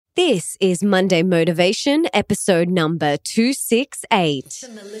This is Monday Motivation, episode number 268. The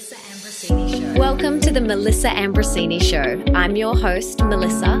Melissa Ambrosini Show. Welcome to the Melissa Ambrosini Show. I'm your host,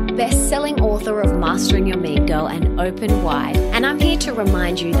 Melissa, best-selling author of Mastering Your Mean Girl and Open Wide. And I'm here to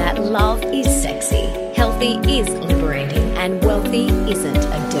remind you that love is sexy, healthy is liberating, and wealthy isn't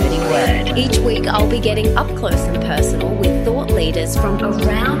a dirty word. Each week, I'll be getting up close and personal with thought leaders from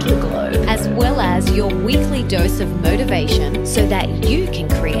around the globe, as well as your weekly dose of motivation so that you can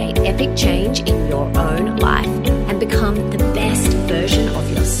create epic change in your own life and become the best version of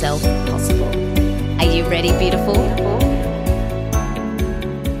yourself possible. Are you ready, beautiful?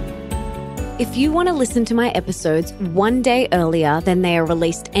 If you want to listen to my episodes one day earlier than they are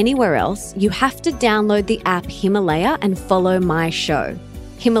released anywhere else, you have to download the app Himalaya and follow my show.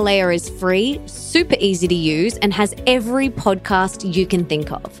 Himalaya is free, super easy to use, and has every podcast you can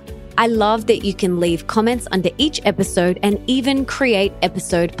think of. I love that you can leave comments under each episode and even create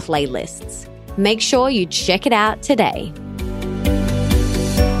episode playlists. Make sure you check it out today.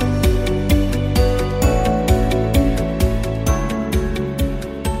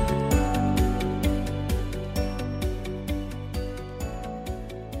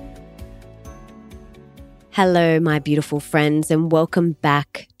 Hello, my beautiful friends, and welcome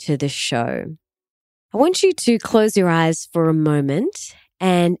back to the show. I want you to close your eyes for a moment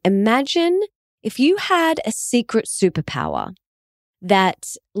and imagine if you had a secret superpower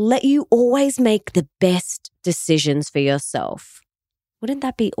that let you always make the best decisions for yourself. Wouldn't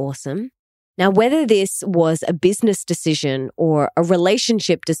that be awesome? Now, whether this was a business decision or a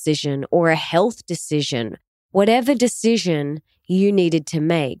relationship decision or a health decision, whatever decision you needed to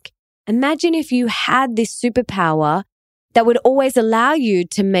make, imagine if you had this superpower that would always allow you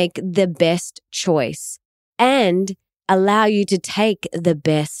to make the best choice and allow you to take the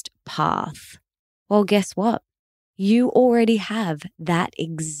best path. Well, guess what? You already have that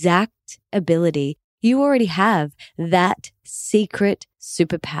exact ability. You already have that secret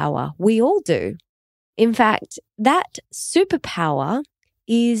superpower. We all do. In fact, that superpower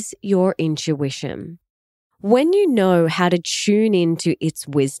is your intuition. When you know how to tune into its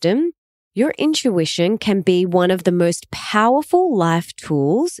wisdom, your intuition can be one of the most powerful life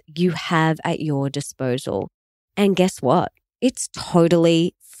tools you have at your disposal. And guess what? It's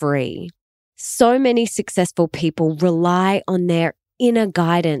totally free. So many successful people rely on their inner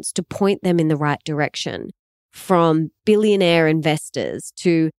guidance to point them in the right direction, from billionaire investors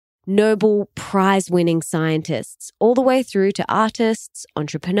to Nobel Prize-winning scientists, all the way through to artists,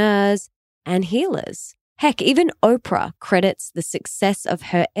 entrepreneurs, and healers. Heck, even Oprah credits the success of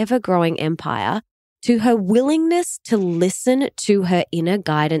her ever-growing empire to her willingness to listen to her inner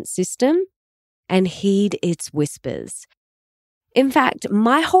guidance system and heed its whispers. In fact,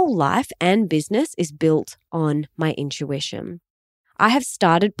 my whole life and business is built on my intuition. I have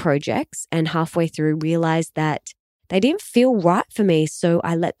started projects and halfway through realized that they didn't feel right for me, so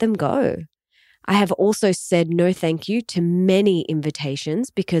I let them go. I have also said no thank you to many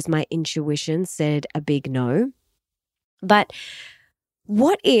invitations because my intuition said a big no. But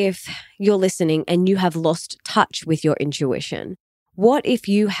what if you're listening and you have lost touch with your intuition? What if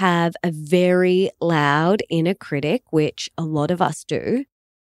you have a very loud inner critic, which a lot of us do?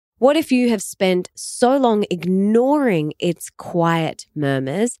 What if you have spent so long ignoring its quiet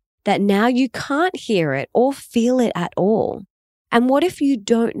murmurs that now you can't hear it or feel it at all? And what if you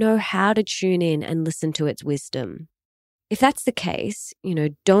don't know how to tune in and listen to its wisdom? If that's the case,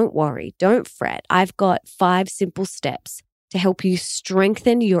 don't worry, don't fret. I've got 5 simple steps to help you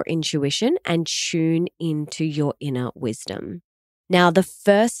strengthen your intuition and tune into your inner wisdom. Now, the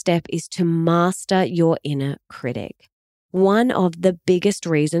first step is to master your inner critic. One of the biggest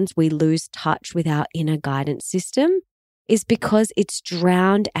reasons we lose touch with our inner guidance system is because it's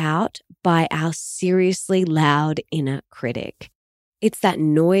drowned out by our seriously loud inner critic. It's that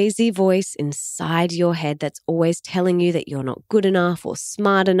noisy voice inside your head that's always telling you that you're not good enough or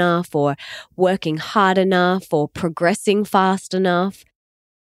smart enough or working hard enough or progressing fast enough.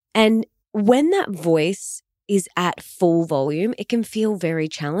 And when that voice is at full volume, it can feel very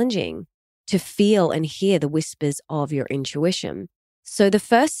challenging to feel and hear the whispers of your intuition. So the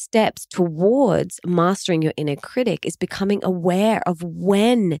first steps towards mastering your inner critic is becoming aware of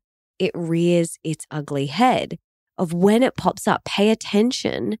when it rears its ugly head, of when it pops up. Pay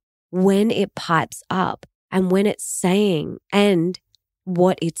attention when it pipes up and when it's saying and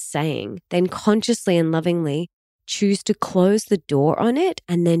what it's saying. Then consciously and lovingly choose to close the door on it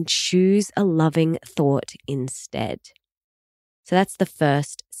and then choose a loving thought instead. So that's the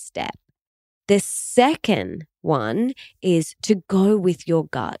first step. The second one is to go with your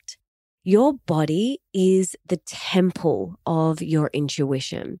gut. Your body is the temple of your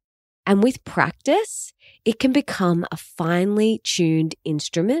intuition. And with practice, it can become a finely tuned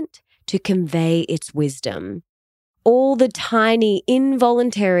instrument to convey its wisdom. All the tiny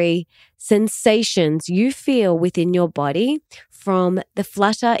involuntary sensations you feel within your body, from the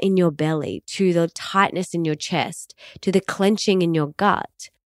flutter in your belly to the tightness in your chest to the clenching in your gut,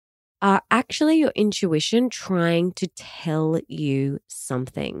 are actually your intuition trying to tell you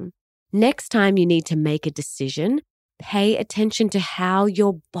something. Next time you need to make a decision, pay attention to how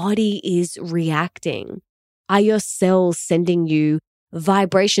your body is reacting. Are your cells sending you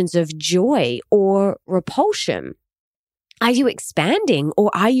vibrations of joy or repulsion? Are you expanding or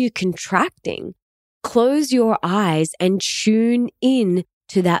are you contracting? Close your eyes and tune in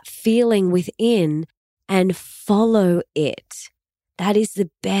to that feeling within and follow it. That is the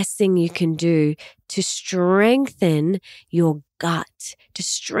best thing you can do to strengthen your gut, to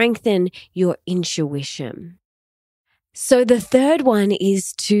strengthen your intuition. So the third one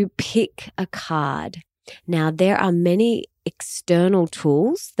is to pick a card. Now, there are many external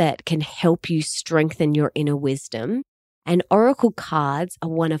tools that can help you strengthen your inner wisdom, and oracle cards are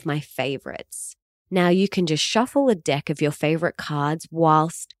one of my favorites. Now, you can just shuffle a deck of your favorite cards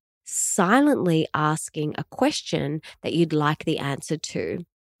whilst silently asking a question that you'd like the answer to.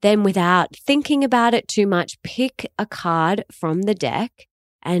 Then, without thinking about it too much, pick a card from the deck.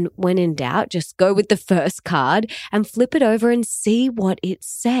 And when in doubt, just go with the first card and flip it over and see what it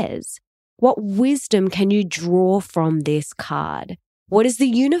says. What wisdom can you draw from this card? What is the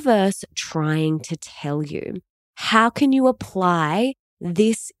universe trying to tell you? How can you apply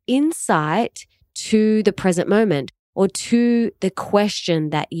this insight to the present moment or to the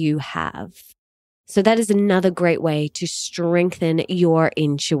question that you have? So that is another great way to strengthen your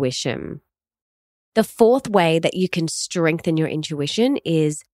intuition. The fourth way that you can strengthen your intuition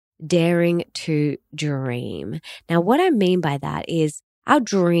is daring to dream. Now, what I mean by that is our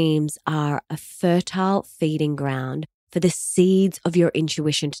dreams are a fertile feeding ground for the seeds of your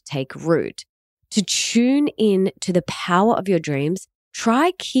intuition to take root. To tune in to the power of your dreams,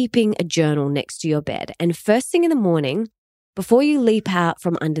 try keeping a journal next to your bed. And first thing in the morning, before you leap out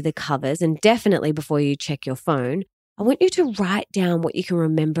from under the covers, and definitely before you check your phone, I want you to write down what you can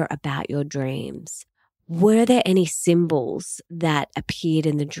remember about your dreams. Were there any symbols that appeared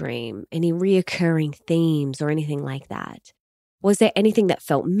in the dream? Any reoccurring themes or anything like that? Was there anything that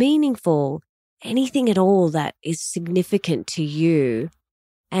felt meaningful? Anything at all that is significant to you?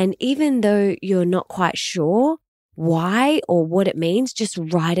 And even though you're not quite sure why or what it means, just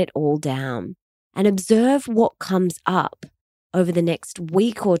write it all down and observe what comes up over the next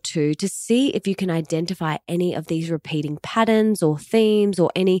week or two to see if you can identify any of these repeating patterns or themes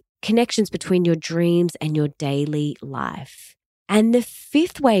or any connections between your dreams and your daily life. And the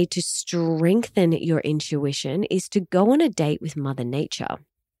fifth way to strengthen your intuition is to go on a date with Mother Nature.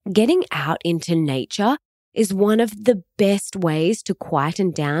 Getting out into nature is one of the best ways to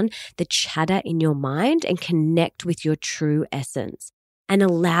quieten down the chatter in your mind and connect with your true essence and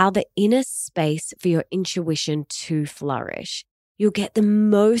allow the inner space for your intuition to flourish. You'll get the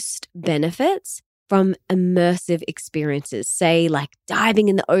most benefits from immersive experiences, say like diving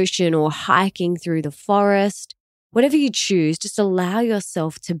in the ocean or hiking through the forest. Whatever you choose, just allow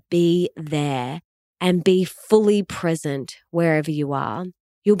yourself to be there and be fully present wherever you are.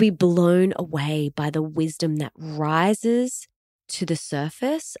 You'll be blown away by the wisdom that rises to the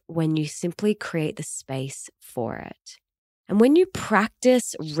surface when you simply create the space for it. And when you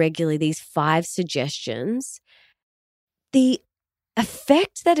practice regularly these 5 suggestions, the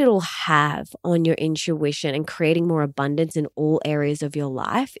effect that it'll have on your intuition and creating more abundance in all areas of your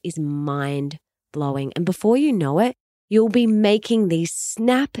life is mind-blowing. And before you know it, you'll be making these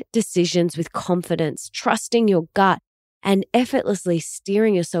snap decisions with confidence, trusting your gut, and effortlessly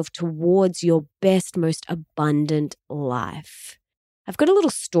steering yourself towards your best, most abundant life. I've got a little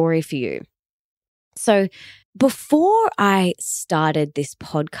story for you. So before I started this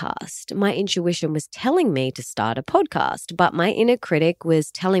podcast, my intuition was telling me to start a podcast, but my inner critic was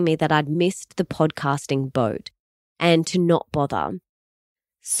telling me that I'd missed the podcasting boat and to not bother.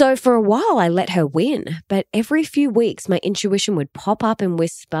 So for a while, I let her win, but every few weeks, my intuition would pop up and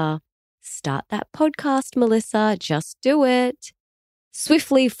whisper, "Start that podcast, Melissa, just do it."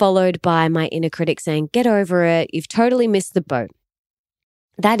 Swiftly followed by my inner critic saying, "Get over it, you've totally missed the boat."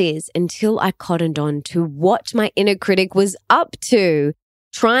 That is until I cottoned on to what my inner critic was up to,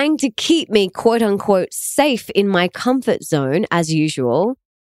 trying to keep me quote unquote safe in my comfort zone as usual.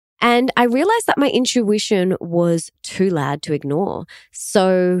 And I realized that my intuition was too loud to ignore.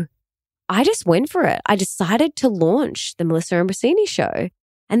 So I just went for it. I decided to launch the Melissa Ambrosini Show.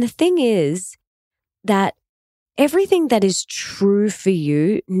 And the thing is that Everything that is true for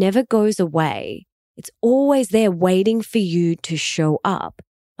you never goes away. It's always there waiting for you to show up.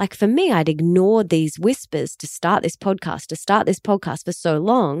 Like for me, I'd ignored these whispers to start this podcast for so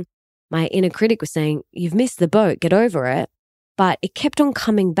long. My inner critic was saying, you've missed the boat, get over it. But it kept on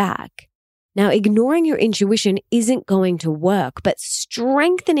coming back. Now, ignoring your intuition isn't going to work, but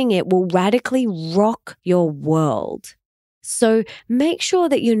strengthening it will radically rock your world. So make sure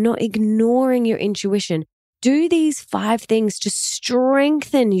that you're not ignoring your intuition. Do these 5 things to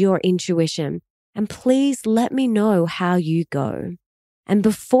strengthen your intuition. And please let me know how you go. And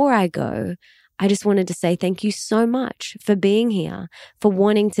before I go, I just wanted to say thank you so much for being here, for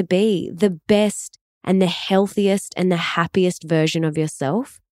wanting to be the best and the healthiest and the happiest version of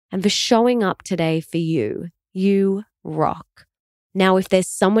yourself, and for showing up today for you. You rock. Now, if there's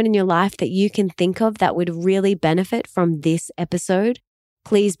someone in your life that you can think of that would really benefit from this episode,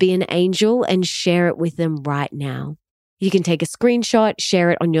 please be an angel and share it with them right now. You can take a screenshot,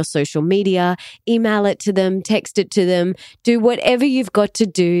 share it on your social media, email it to them, text it to them, do whatever you've got to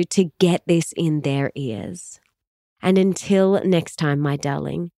do to get this in their ears. And until next time, my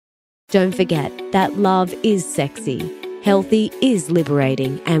darling, don't forget that love is sexy, healthy is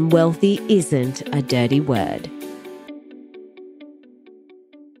liberating, and wealthy isn't a dirty word.